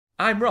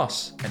I'm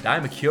Ross, and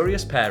I'm a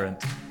curious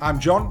parent. I'm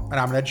John, and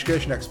I'm an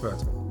education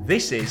expert.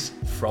 This is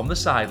From the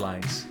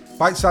Sidelines.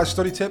 Bite-sized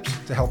study tips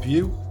to help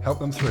you help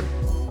them through.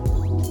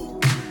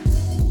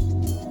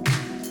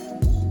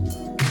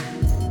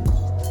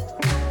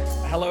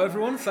 Hello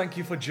everyone, thank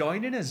you for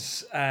joining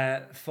us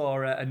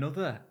for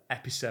another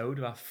episode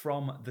of our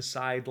From the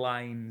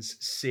Sidelines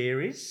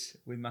series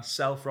with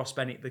myself, Ross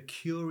Bennett, the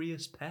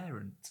curious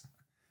parent.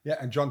 Yeah,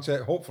 and John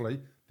Tate, hopefully,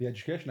 the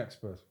education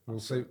expert. We'll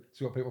see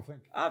what people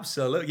think.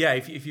 Absolutely, yeah.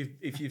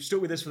 If you've stuck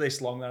with us for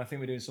this long, then I think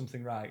we're doing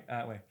something right,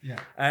 aren't we?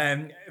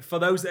 Yeah. For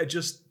those that are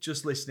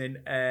just listening,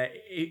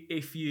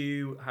 if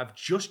you have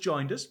just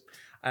joined us,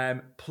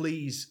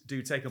 please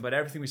do take on board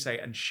everything we say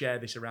and share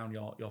this around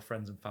your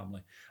friends and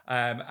family.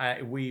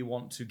 We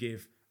want to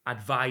give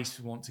advice.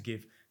 We want to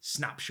give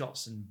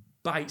snapshots and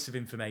bites of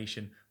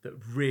information that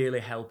really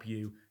help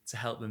you to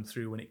help them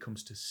through when it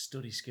comes to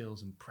study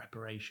skills and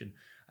preparation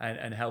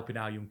and helping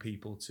our young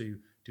people to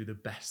do the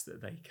best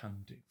that they can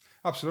do.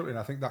 Absolutely, and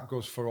I think that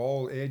goes for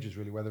all ages,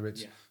 really, whether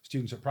it's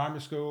students at primary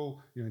school,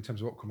 in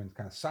terms of upcoming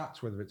kind of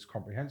SATs, whether it's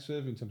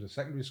comprehensive, in terms of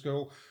secondary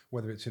school,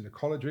 whether it's into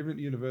college or even at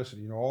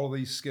university. All of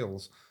these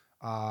skills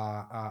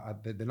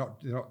they're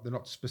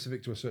not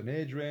specific to a certain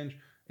age range.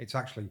 It's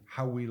actually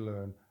how we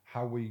learn,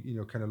 how we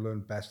kind of learn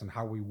best, and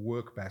how we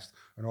work best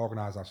and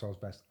organise ourselves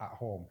best at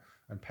home.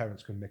 And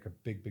parents can make a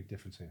big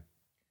difference here.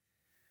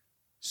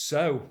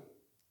 So,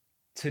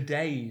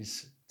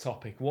 today's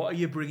topic, what are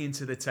you bringing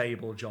to the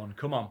table, John?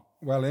 Come on.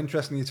 Well,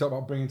 interesting you talk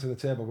about bringing to the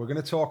table. We're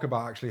going to talk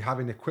about actually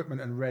having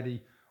equipment and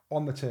ready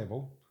on the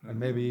table, and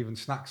maybe even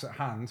snacks at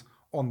hand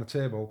on the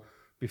table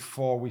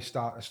before we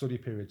start a study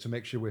period, to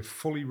make sure we're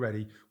fully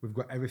ready, we've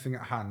got everything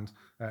at hand,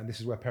 and this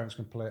is where parents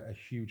can play a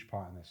huge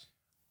part in this.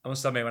 I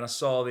must admit, when I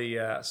saw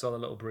the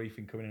little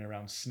briefing coming in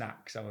around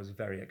snacks, I was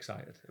very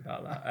excited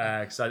about that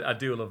because I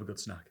do love a good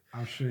snack.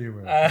 I'm sure you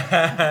will.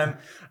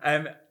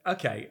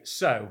 Okay,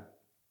 so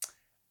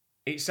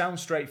it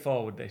sounds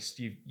straightforward. This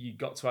you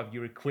got to have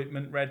your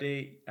equipment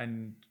ready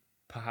and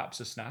perhaps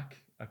a snack.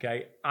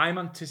 Okay, I'm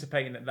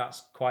anticipating that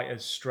that's quite a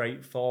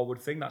straightforward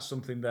thing. That's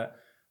something that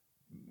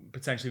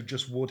potentially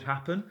just would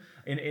happen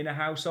in a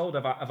household.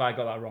 Have I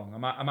got that wrong?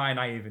 Am I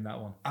naive in that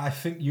one? I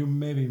think you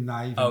may be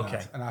naive in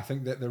that. And I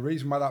think that the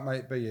reason why that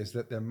might be is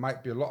that there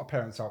might be a lot of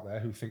parents out there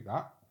who think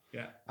that.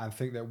 Yeah. And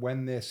think that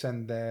when they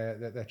send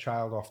their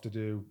child off to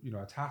do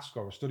a task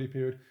or a study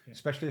period,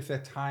 especially if they're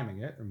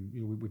timing it, and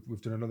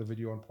we've done another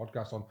video on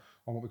podcast on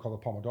what we call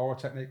the Pomodoro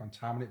technique, on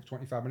timing it for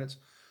 25 minutes,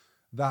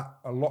 that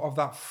a lot of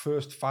that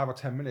first 5 or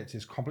 10 minutes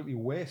is completely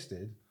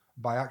wasted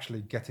by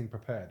actually getting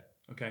prepared.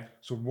 Okay.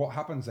 So what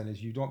happens then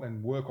is you don't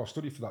then work or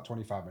study for that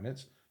 25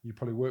 minutes. You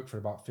probably work for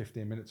about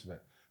 15 minutes of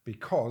it,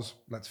 because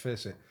let's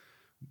face it,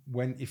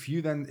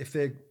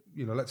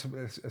 let's have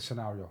a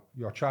scenario.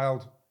 Your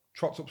child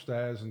trots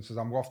upstairs and says,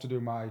 I'm off to do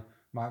my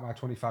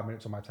 25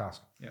 minutes on my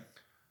task. Yeah.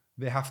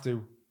 They have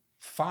to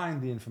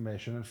find the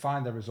information and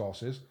find their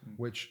resources,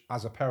 which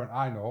as a parent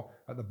I know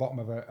at the bottom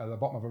of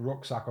a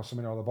rucksack or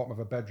something, or the bottom of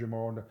a bedroom,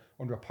 or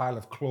under a pile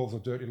of clothes or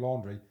dirty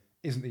laundry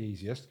isn't the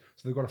easiest.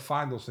 So they've got to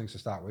find those things to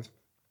start with.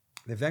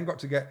 They've then got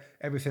to get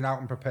everything out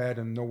and prepared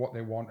and know what they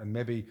want, and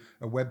maybe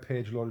a web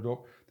page loaded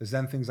up. There's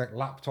then things like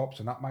laptops,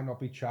 and that might not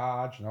be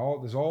charged, and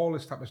there's all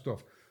this type of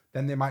stuff.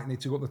 Then they might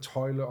need to go to the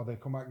toilet, or they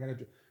come out and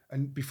get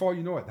and before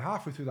you know it, they're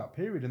halfway through that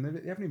period and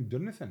they haven't even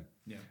done anything.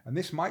 Yeah. And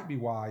this might be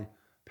why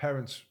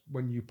parents,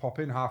 when you pop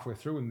in halfway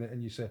through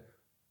and you say,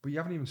 but you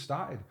haven't even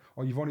started,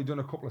 or you've only done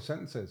a couple of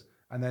sentences,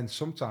 and then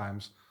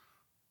sometimes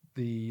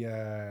the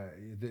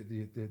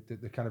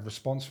kind of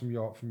response from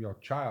your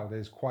child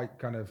is quite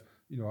kind of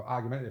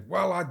argumentative.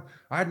 Well,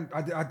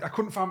 I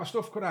couldn't find my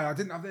stuff, could I? I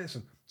didn't have this,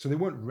 and so they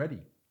weren't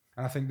ready.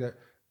 And I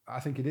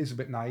think it is a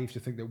bit naive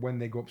to think that when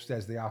they go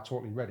upstairs they are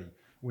totally ready.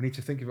 We need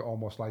to think of it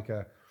almost like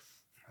a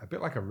bit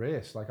like a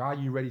race. Like, are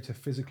you ready to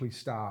physically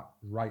start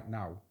right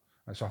now?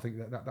 And so I think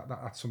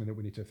that's something that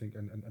we need to think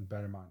and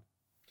bear in mind.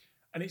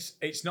 And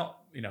it's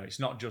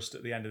not just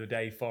at the end of the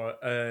day for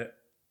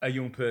a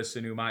young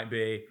person who might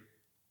be,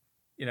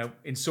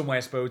 in some way,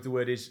 I suppose the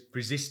word is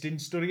resisting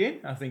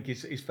studying. I think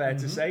is fair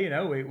to say.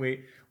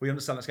 We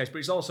understand that case, but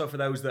it's also for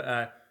those that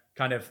are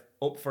kind of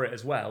up for it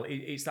as well.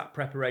 It's that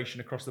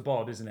preparation across the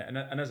board, isn't it?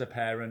 And as a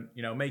parent,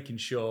 making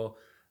sure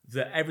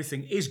that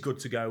everything is good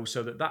to go,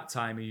 so that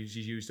time is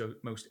used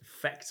most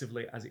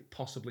effectively as it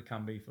possibly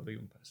can be for the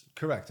young person.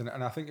 Correct.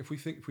 And I think if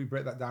we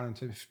break that down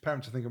into, if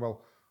parents are thinking,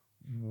 well,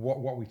 what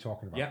are we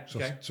talking about? Yeah.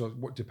 Okay. So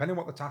depending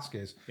on what the task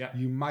is,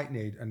 you might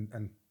need,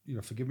 and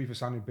forgive me for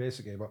sounding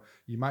basic here, but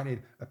you might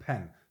need a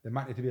pen. There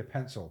might need to be a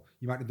pencil.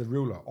 You might need the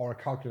ruler or a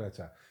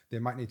calculator.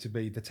 There might need to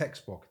be the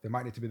textbook. There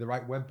might need to be the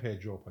right web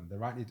page open. There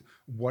might need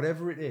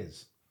whatever it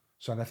is.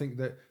 So, and I think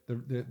that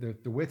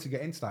the way to get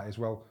into that is,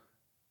 well,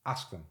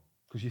 ask them.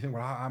 Because you think,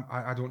 well,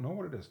 I don't know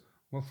what it is.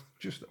 Well,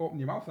 just open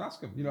your mouth and ask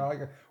them.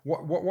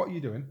 What are you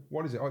doing?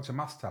 What is it? Oh, it's a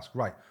maths task.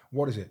 Right.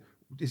 What is it?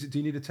 Do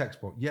you need a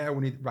textbook? Yeah,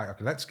 we need. Right.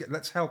 Okay.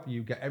 Let's help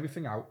you get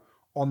everything out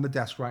on the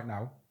desk right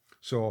now.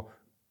 So,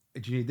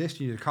 do you need this?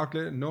 Do you need a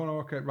calculator? No.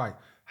 Okay. Right.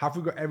 Have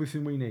we got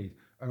everything we need?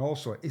 And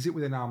also, is it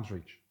within arm's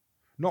reach?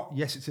 Not,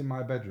 yes, it's in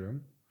my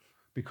bedroom,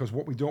 because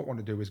what we don't want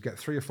to do is get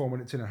 3 or 4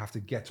 minutes in and have to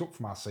get up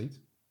from our seat,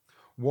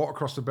 walk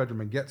across the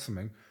bedroom and get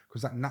something,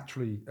 because that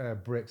naturally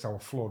breaks our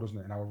flow, doesn't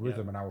it, and our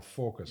rhythm and our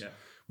focus. Yeah.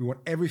 We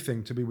want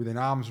everything to be within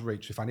arm's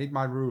reach. If I need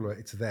my ruler,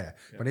 it's there.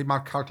 Yeah. If I need my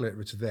calculator,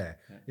 it's there.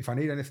 Yeah. If I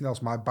need anything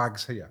else, my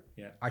bag's here.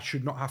 Yeah. I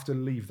should not have to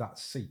leave that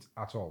seat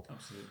at all.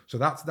 Absolutely. So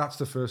that's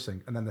the first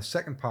thing. And then the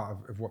second part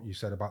of what you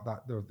said about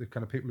that, the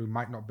kind of people who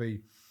might not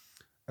be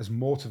as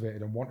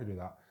motivated and want to do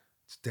that,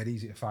 it's dead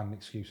easy to find an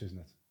excuse, isn't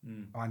it?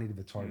 I needed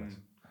the toilet.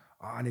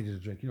 I needed a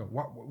drink. You know,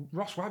 what,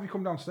 Ross, why have you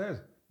come downstairs?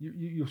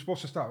 You're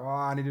supposed to start. Oh,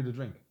 I needed a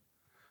drink.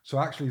 So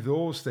actually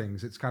those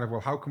things, it's kind of, well,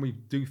 how can we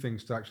do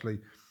things to actually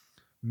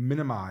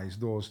minimize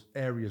those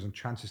areas and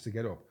chances to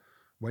get up?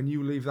 When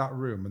you leave that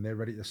room and they're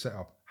ready to set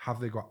up, have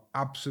they got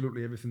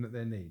absolutely everything that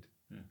they need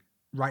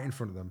right in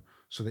front of them,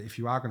 so that if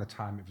you are going to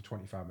time it for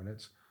 25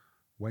 minutes,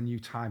 when you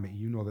time it,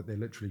 you know that they're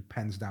literally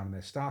pens down and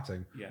they're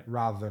starting,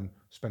 rather than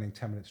spending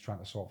 10 minutes trying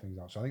to sort things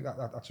out. So I think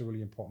that's a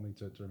really important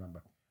thing to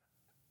remember.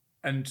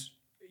 And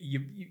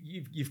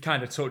you've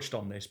kind of touched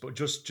on this, but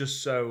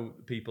just so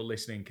people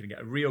listening can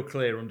get a real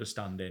clear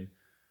understanding.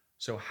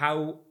 So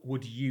how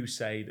would you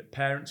say that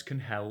parents can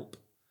help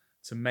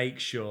to make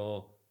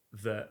sure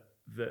that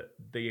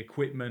the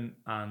equipment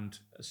and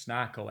a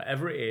snack or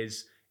whatever it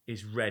is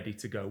ready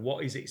to go?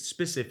 What is it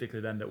specifically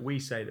then that we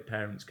say that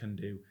parents can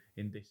do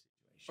in this situation?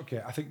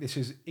 Okay, I think this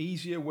is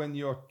easier when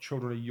your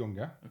children are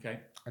younger. Okay.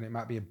 And it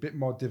might be a bit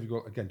more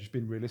difficult, again, just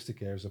being realistic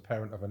here, as a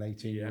parent of an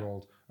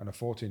 18-year-old and a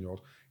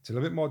 14-year-old. It's a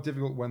little bit more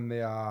difficult when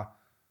they are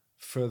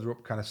further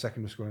up kind of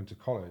secondary school into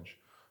college.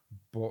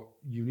 But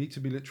you need to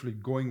be literally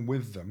going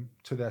with them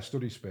to their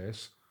study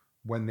space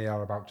when they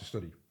are about to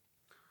study.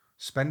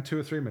 Spend 2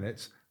 or 3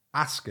 minutes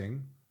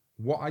asking,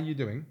 what are you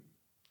doing?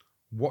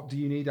 What do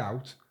you need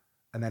out?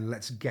 And then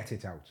let's get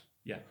it out.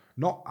 Yeah.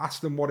 Not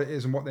ask them what it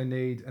is and what they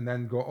need and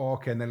then go, oh,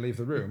 okay, and then leave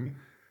the room.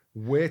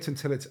 Wait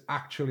until it's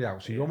actually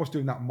out. So you're almost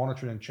doing that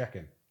monitoring and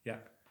checking. Yeah.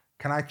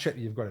 Can I check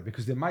that you've got it?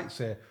 Because they might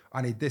say,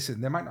 I need this,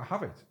 and they might not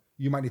have it.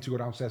 You might need to go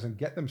downstairs and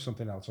get them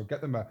something else, or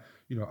get them a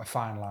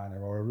fine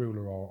liner or a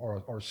ruler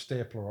or a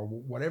stapler or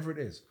whatever it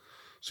is.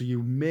 So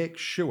you make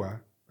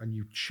sure and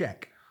you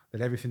check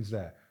that everything's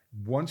there.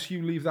 Once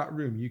you leave that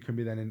room, you can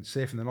be then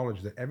safe in the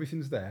knowledge that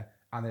everything's there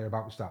and they're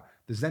about to start.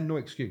 There's then no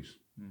excuse.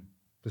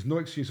 There's no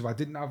excuse if I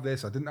didn't have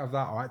this, I didn't have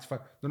that, or it's fine.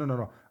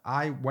 No.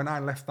 When I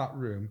left that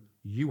room,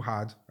 you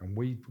had, and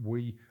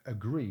we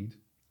agreed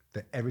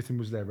that everything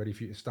was there ready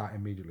for you to start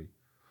immediately.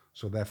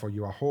 So therefore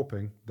you are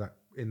hoping that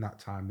in that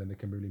time, then they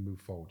can really move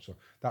forward. So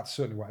that's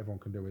certainly what everyone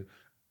can do.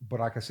 But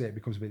like I say, it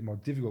becomes a bit more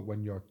difficult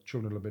when your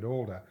children are a little bit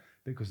older,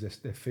 because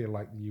they feel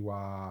like you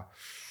are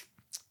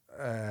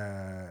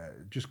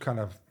just kind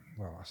of,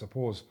 well, I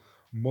suppose,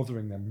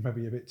 mothering them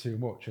maybe a bit too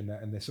much,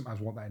 and they sometimes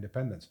want that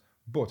independence.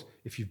 But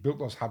if you've built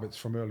those habits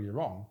from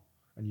earlier on,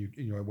 and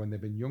you know when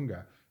they've been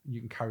younger, you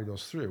can carry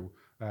those through.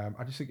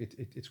 I just think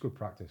it's good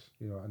practice,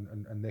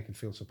 and they can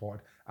feel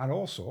supported. And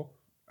also,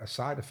 a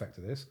side effect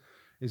of this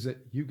is that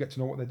you get to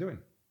know what they're doing.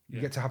 You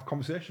get to have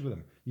conversations with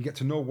them. You get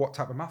to know what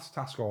type of maths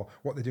task or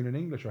what they're doing in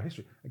English or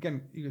history.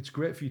 Again, it's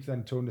great for you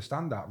to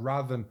understand that,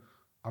 rather than,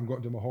 I'm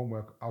going to do my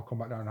homework, I'll come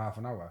back down in half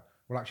an hour.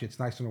 Well, actually, it's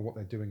nice to know what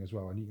they're doing as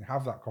well. And you can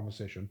have that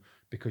conversation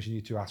because you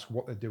need to ask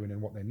what they're doing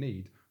and what they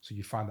need. So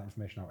you find that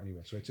information out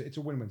anyway. So it's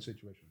a win-win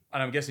situation.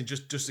 And I'm guessing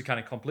just to kind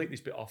of complete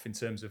this bit off, in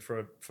terms of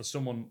for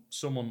someone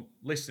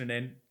listening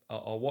in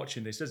or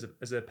watching this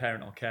as a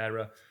parent or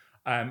carer,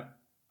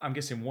 I'm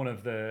guessing one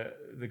of the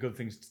good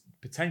things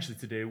potentially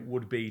to do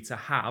would be to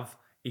have,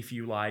 if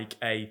you like,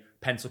 a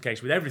pencil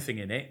case with everything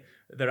in it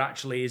that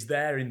actually is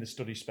there in the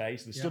study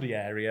space, the study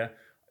area,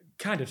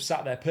 kind of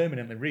sat there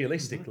permanently,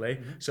 realistically,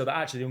 so that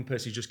actually the young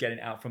person is just getting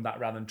it out from that,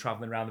 rather than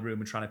traveling around the room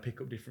and trying to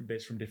pick up different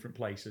bits from different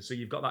places. So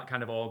you've got that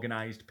kind of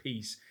organized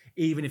piece,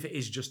 even if it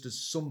is just as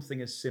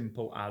something as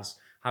simple as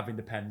having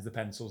the pens, the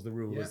pencils, the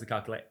rulers, the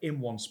calculator in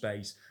one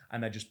space,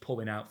 and they're just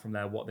pulling out from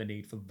there what they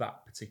need for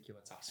that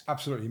particular task.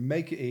 Absolutely.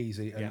 Make it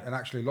easy. And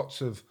actually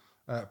lots of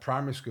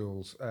primary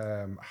schools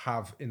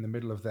have in the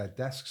middle of their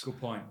desks.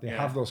 Good point. They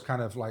have those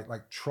kind of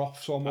like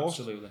troughs almost.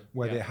 Absolutely.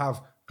 Where they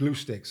have glue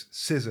sticks,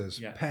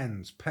 scissors,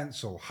 pens,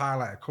 pencil,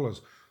 highlighter,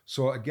 colours.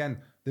 So again,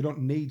 they don't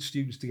need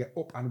students to get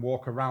up and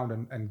walk around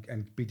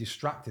and be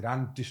distracted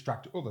and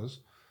distract others.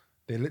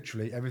 They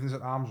literally, everything's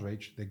at arm's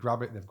reach. They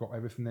grab it, they've got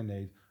everything they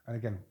need. And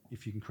again,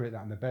 if you can create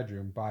that in the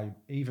bedroom by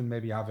even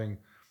maybe having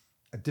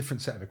a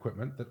different set of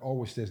equipment that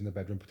always stays in the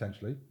bedroom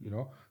potentially,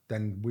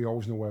 then we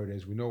always know where it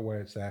is. We know where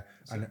it's there.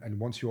 And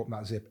once you open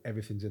that zip,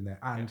 everything's in there.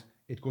 And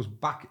it goes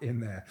back in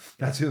there.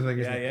 That's the other thing,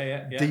 isn't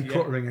it?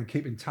 Decluttering and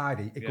keeping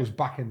tidy, it goes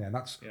back in there. And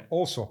that's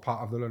also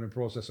part of the learning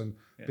process and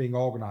being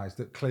organised,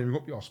 that clearing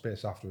up your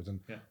space afterwards. And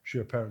I'm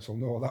sure parents will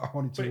know that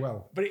only too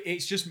well. But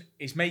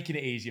it's making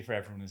it easier for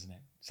everyone, isn't it?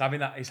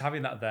 It's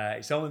having that there.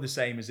 It's only the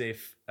same as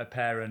if a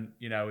parent,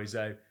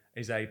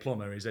 is a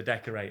plumber, is a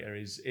decorator,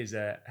 is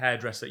a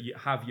hairdresser. You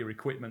have your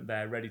equipment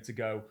there ready to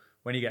go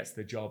when you get to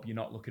the job, you're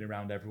not looking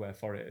around everywhere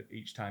for it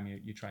each time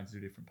you're trying to do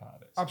a different part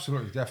of it.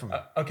 Absolutely, definitely.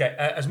 Okay,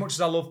 as much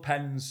as I love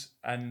pens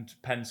and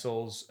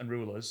pencils and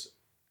rulers,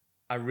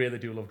 I really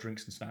do love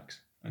drinks and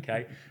snacks.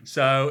 Okay,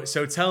 so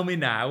tell me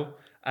now,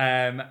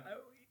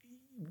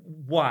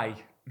 why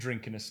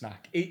drinking a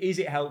snack? Is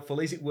it helpful?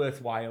 Is it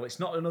worthwhile? It's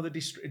not another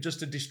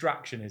just a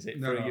distraction, is it,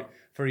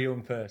 for a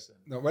young person?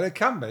 No, well, it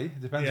can be.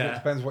 It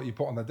depends what you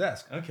put on the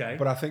desk. Okay.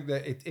 But I think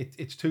that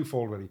it's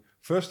twofold, really.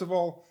 First of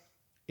all,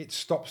 it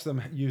stops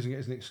them using it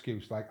as an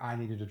excuse. Like, I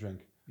needed a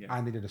drink. Yeah.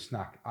 I needed a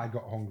snack. I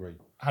got hungry.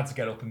 I had to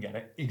get up and get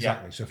it.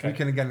 Exactly. Yeah. So if we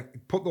can, again,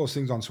 put those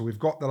things on. So we've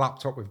got the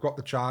laptop, we've got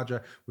the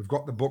charger, we've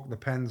got the book, the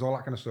pens, all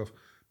that kind of stuff.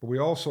 But we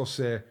also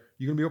say,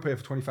 you're going to be up here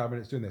for 25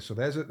 minutes doing this. So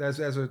there's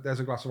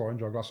a glass of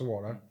orange or a glass of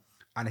water.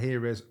 And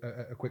here is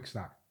a quick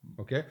snack.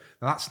 Okay.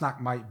 Now that snack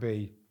might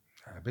be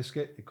a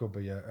biscuit. It could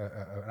be an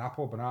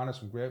apple, banana,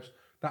 some grapes,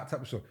 that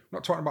type of stuff. I'm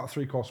not talking about a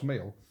 3-course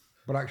meal,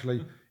 but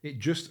actually it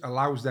just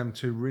allows them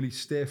to really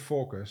stay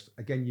focused.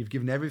 Again, you've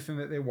given everything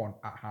that they want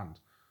at hand.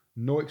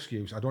 No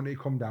excuse. I don't need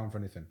to come down for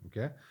anything.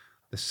 Okay.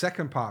 The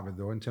second part of it,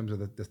 though, in terms of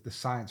the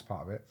science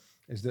part of it,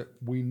 is that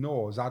we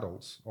know as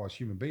adults or as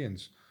human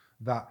beings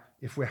that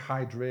if we're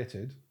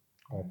hydrated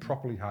or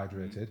properly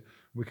hydrated,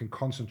 we can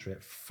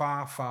concentrate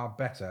far, far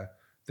better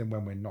than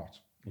when we're not.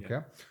 Okay.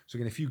 Yeah. So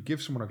again, if you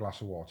give someone a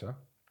glass of water,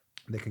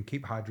 they can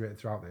keep hydrated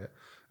throughout it.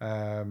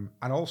 And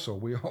also,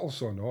 we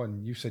also know,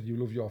 and you said you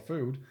love your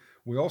food,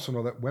 we also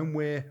know that when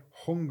we're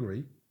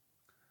hungry,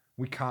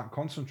 we can't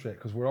concentrate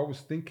because we're always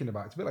thinking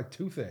about it. It's a bit like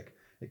toothache.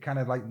 It kind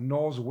of like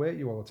gnaws away at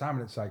you all the time.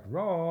 And it's like,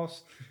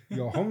 Ross,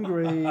 you're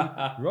hungry.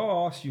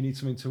 Ross, you need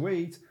something to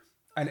eat.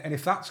 And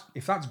if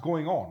that's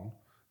going on,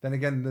 then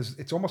again,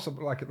 it's almost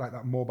like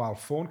that mobile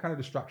phone kind of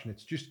distraction.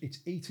 It's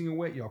eating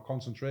away at your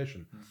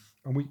concentration.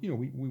 And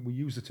we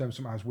use the term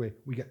sometimes where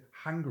we get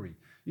hangry.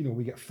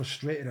 We get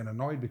frustrated and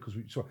annoyed because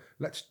so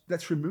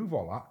let's remove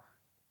all that.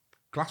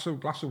 Glass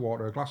of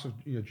water, a glass of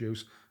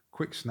juice,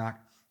 quick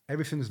snack,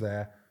 everything's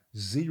there.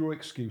 Zero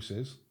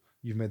excuses.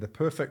 You've made the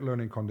perfect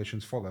learning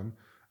conditions for them,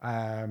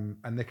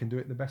 and they can do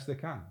it the best they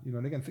can.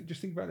 And again, just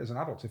think about it as an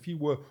adult. If you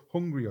were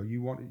hungry or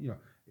you wanted,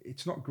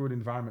 it's not a good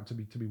environment to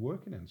be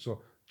working in.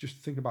 So just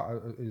think about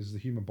it as the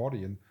human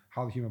body and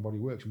how the human body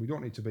works. And we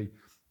don't need to be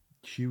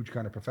huge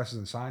kind of professors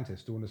and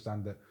scientists to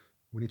understand that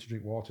we need to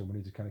drink water and we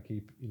need to kind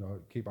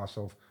of keep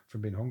ourselves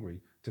from being hungry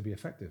to be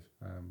effective.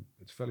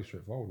 It's fairly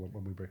straightforward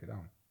when we break it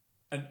down.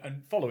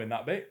 And following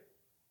that bit,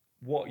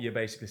 what you're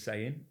basically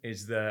saying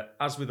is that,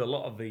 as with a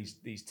lot of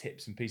these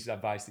tips and pieces of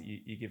advice that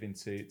you're giving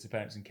to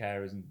parents and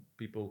carers and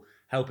people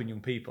helping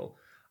young people,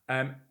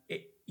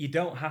 you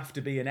don't have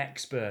to be an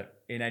expert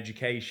in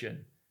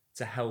education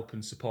to help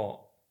and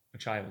support a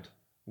child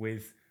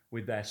with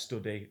their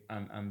study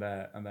and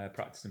their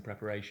practice and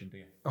preparation, do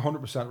you?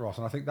 100%, Ross.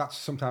 And I think that's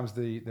sometimes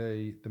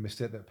the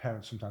mistake that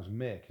parents sometimes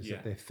make is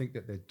that they think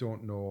that they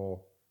don't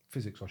know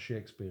physics or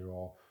Shakespeare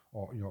or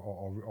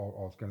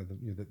kind of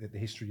the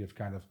history of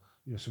kind of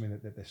something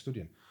that they're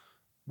studying.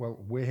 Well,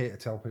 we're here to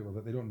tell people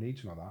that they don't need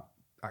to know that.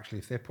 Actually,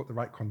 if they put the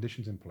right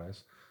conditions in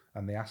place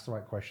and they ask the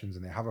right questions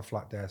and they have a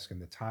flat desk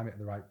and they time it at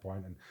the right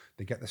point and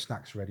they get the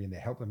snacks ready and they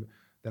help them,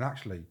 then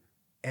actually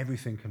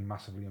everything can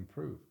massively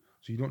improve.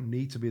 So you don't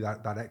need to be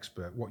that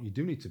expert. What you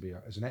do need to be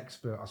as an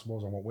expert, I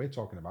suppose, on what we're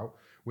talking about,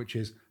 which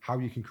is how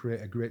you can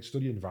create a great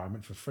study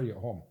environment for free at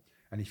home.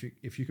 And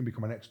if you can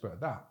become an expert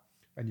at that,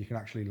 and you can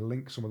actually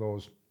link some of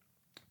those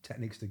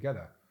techniques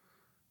together,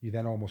 you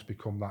then almost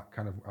become that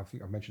kind of, I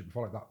think I've mentioned it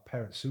before, like that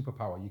parent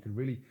superpower. You can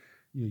really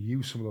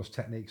use some of those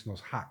techniques and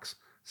those hacks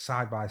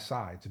side by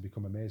side to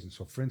become amazing.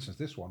 So for instance,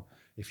 this one,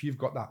 if you've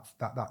got that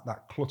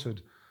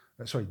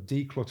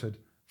decluttered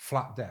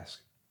flat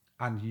desk,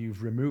 and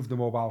you've removed the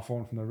mobile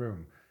phone from the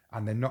room,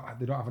 and they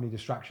don't have any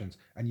distractions,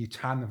 and you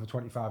tan them for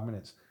 25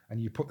 minutes,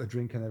 and you put the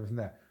drink and everything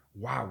there,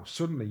 wow,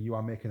 suddenly you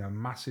are making a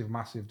massive,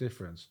 massive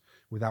difference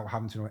without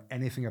having to know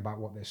anything about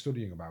what they're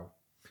studying about.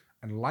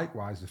 And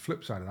likewise, the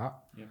flip side of that,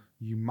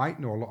 you might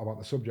know a lot about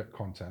the subject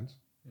content,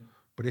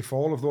 but if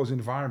all of those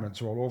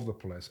environments are all over the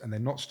place and they're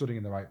not studying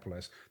in the right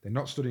place, they're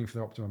not studying for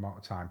the optimum amount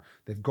of time,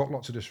 they've got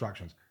lots of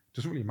distractions, it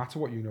doesn't really matter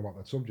what you know about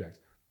that subject.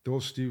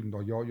 Those students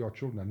or your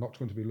children are not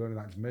going to be learning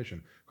that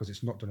information because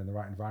it's not done in the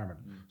right environment.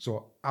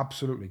 So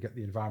absolutely get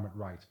the environment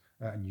right,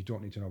 and you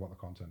don't need to know about the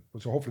content.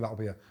 But so hopefully that'll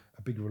be a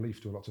big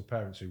relief to lots of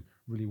parents who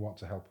really want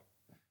to help.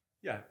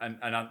 Yeah, and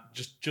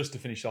just to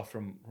finish off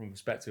from the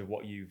perspective of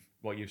what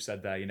you've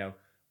said there,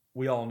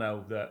 we all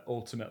know that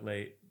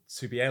ultimately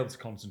to be able to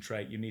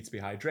concentrate, you need to be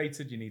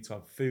hydrated, you need to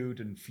have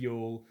food and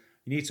fuel,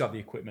 you need to have the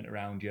equipment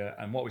around you.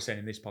 And what we're saying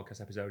in this podcast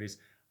episode is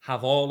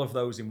have all of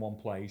those in one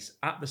place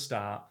at the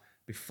start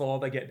before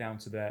they get down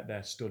to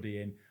their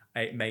studying.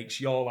 It makes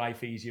your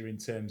life easier in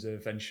terms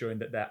of ensuring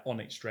that they're on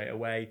it straight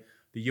away.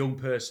 The young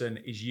person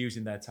is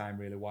using their time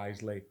really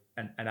wisely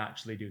and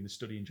actually doing the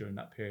studying during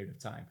that period of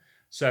time.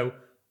 So,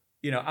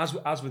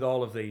 as with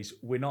all of these,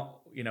 we're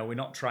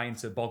not trying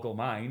to boggle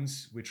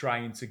minds. We're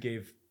trying to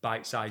give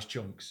bite-sized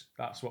chunks.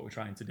 That's what we're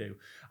trying to do.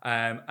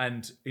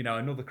 And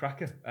another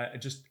cracker.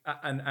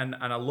 And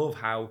I love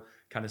how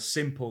kind of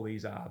simple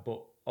these are,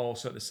 but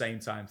also at the same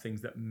time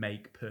things that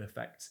make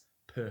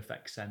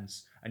perfect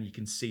sense, and you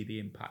can see the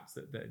impact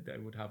that they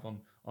would have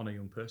on a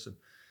young person.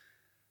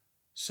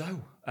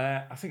 So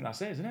I think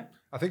that's it, isn't it?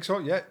 I think so.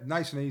 Yeah,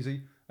 nice and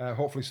easy.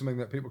 Hopefully something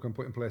that people can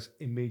put in place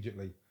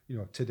immediately.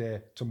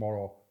 Today,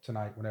 tomorrow,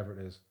 tonight, whenever it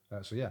is.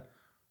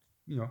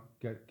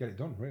 Get it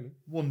done. Really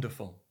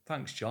wonderful.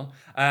 Thanks, John.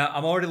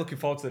 I'm already looking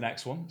forward to the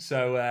next one.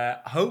 So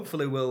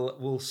hopefully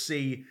we'll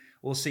see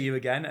you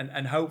again,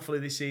 and hopefully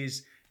this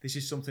is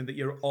something that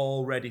you're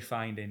already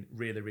finding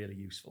really, really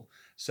useful.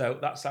 So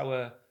that's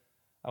our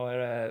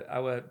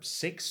 6th,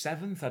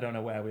 7th. I don't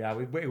know where we are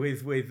with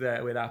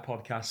our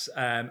podcasts,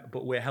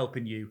 but we're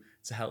helping you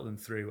to help them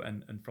through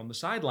and from the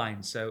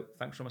sidelines. So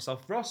thanks from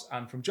myself, Ross,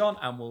 and from John,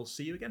 and we'll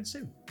see you again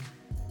soon.